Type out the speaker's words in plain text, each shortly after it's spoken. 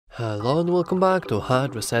Hello and welcome back to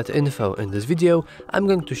HardReset.Info. In this video, I'm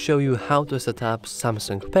going to show you how to set up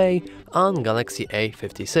Samsung Pay on Galaxy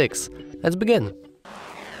A56. Let's begin!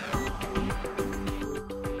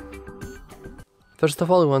 First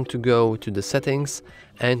of all, we want to go to the settings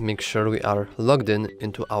and make sure we are logged in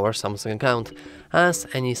into our Samsung account, as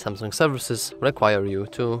any Samsung services require you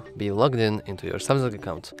to be logged in into your Samsung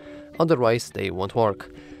account, otherwise they won't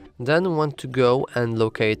work. Then we want to go and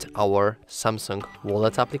locate our Samsung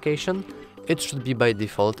Wallet application. It should be by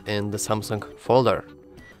default in the Samsung folder.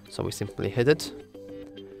 So we simply hit it.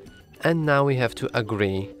 And now we have to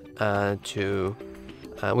agree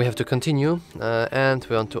we have to continue, and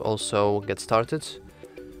we want to also get started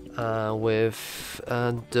with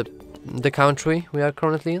the country we are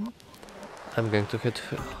currently in. I'm going to hit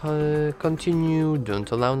continue,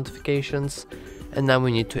 don't allow notifications. And now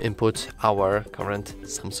we need to input our current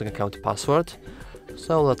Samsung account password.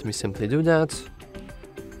 So let me simply do that.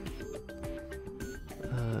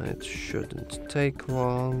 It shouldn't take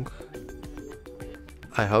long.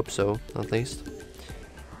 I hope so, at least.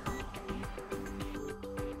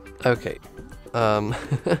 Okay. Let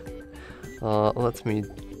me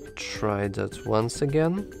try that once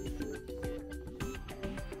again.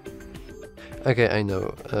 Okay, I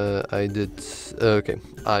know, I did, okay,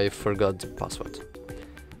 I forgot the password.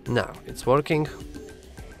 Now, it's working.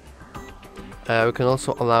 We can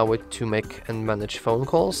also allow it to make and manage phone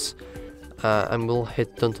calls. And we'll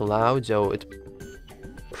hit don't allow, though it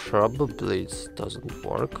probably doesn't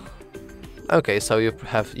work. Okay, so you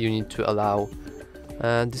need to allow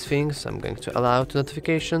these things. I'm going to allow the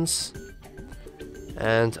notifications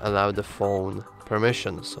and allow the phone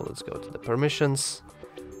permissions. So let's go to the permissions.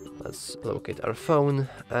 Let's locate our phone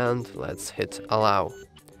and let's hit allow,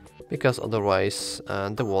 because otherwise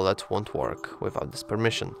the wallet won't work without this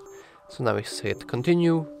permission. So now we hit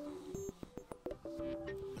continue,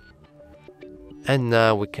 and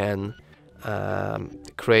now we can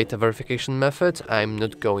create a verification method. I'm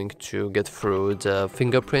not going to get through the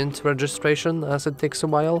fingerprint registration as it takes a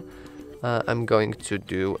while. I'm going to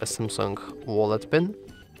do a Samsung wallet pin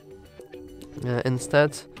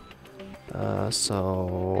instead.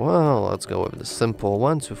 So let's go with the simple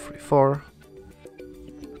 1, 2, 3, 4.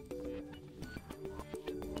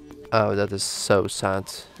 Oh, that is so sad.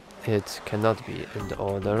 It cannot be in the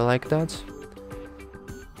order like that.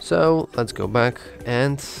 So let's go back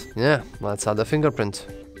and yeah, let's add a fingerprint.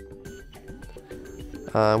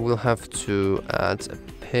 We'll have to add a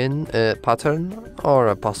pin, pattern or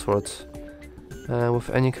a password with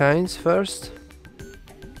any kind first.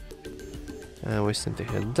 We simply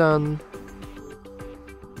hit done.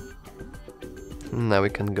 Now we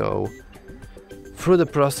can go through the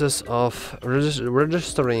process of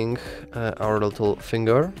registering our little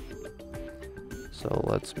finger. So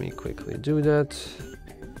let me quickly do that.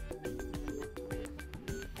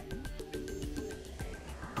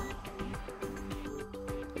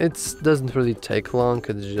 It doesn't really take long,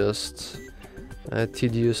 it's just a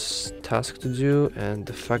tedious task to do, and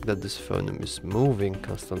the fact that this phone is moving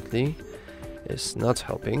constantly is not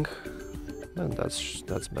helping. And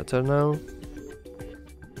that's better now.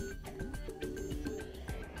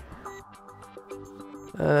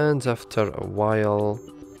 And after a while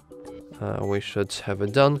we should have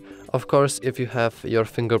it done. Of course, if you have your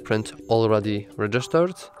fingerprint already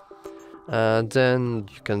registered, then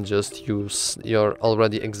you can just use your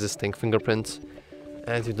already existing fingerprint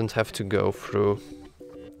and you don't have to go through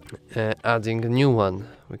adding a new one.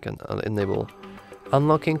 We can enable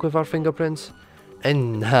unlocking with our fingerprints.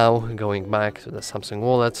 And now, going back to the Samsung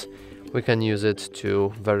wallet, we can use it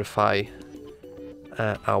to verify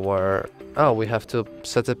our... Oh, we have to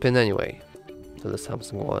set a pin anyway to the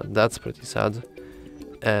Samsung wallet. That's pretty sad.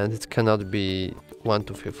 And it cannot be 1,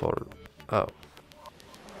 2, 3, 4. Oh.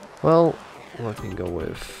 Well, let me go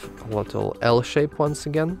with a little L shape once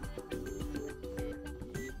again.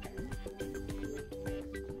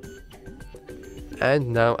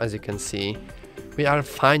 And now, as you can see, we are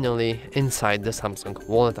finally inside the Samsung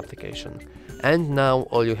Wallet application. And now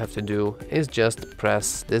all you have to do is just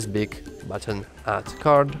press this big button, Add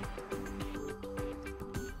Card.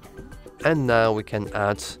 And now we can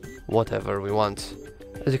add whatever we want.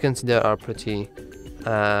 As you can see, there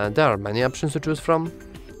are many options to choose from.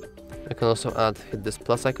 We can also hit this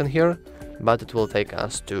plus icon here, but it will take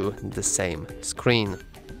us to the same screen.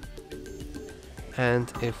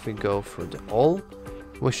 And if we go through the all,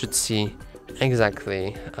 we should see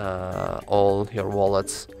exactly all your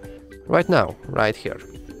wallets right now, right here.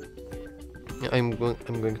 I'm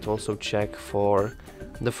going to also check for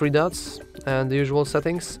the 3 dots and the usual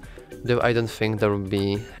settings, though I don't think there will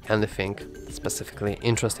be anything specifically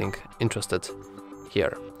interested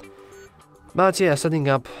here. But yeah, setting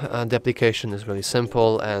up the application is really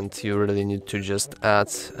simple, and you really need to just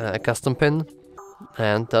add a custom pin,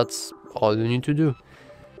 and that's all you need to do.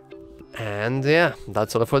 And yeah,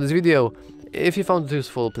 that's all for this video. If you found it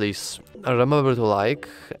useful, please remember to like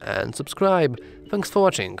and subscribe. Thanks for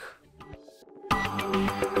watching.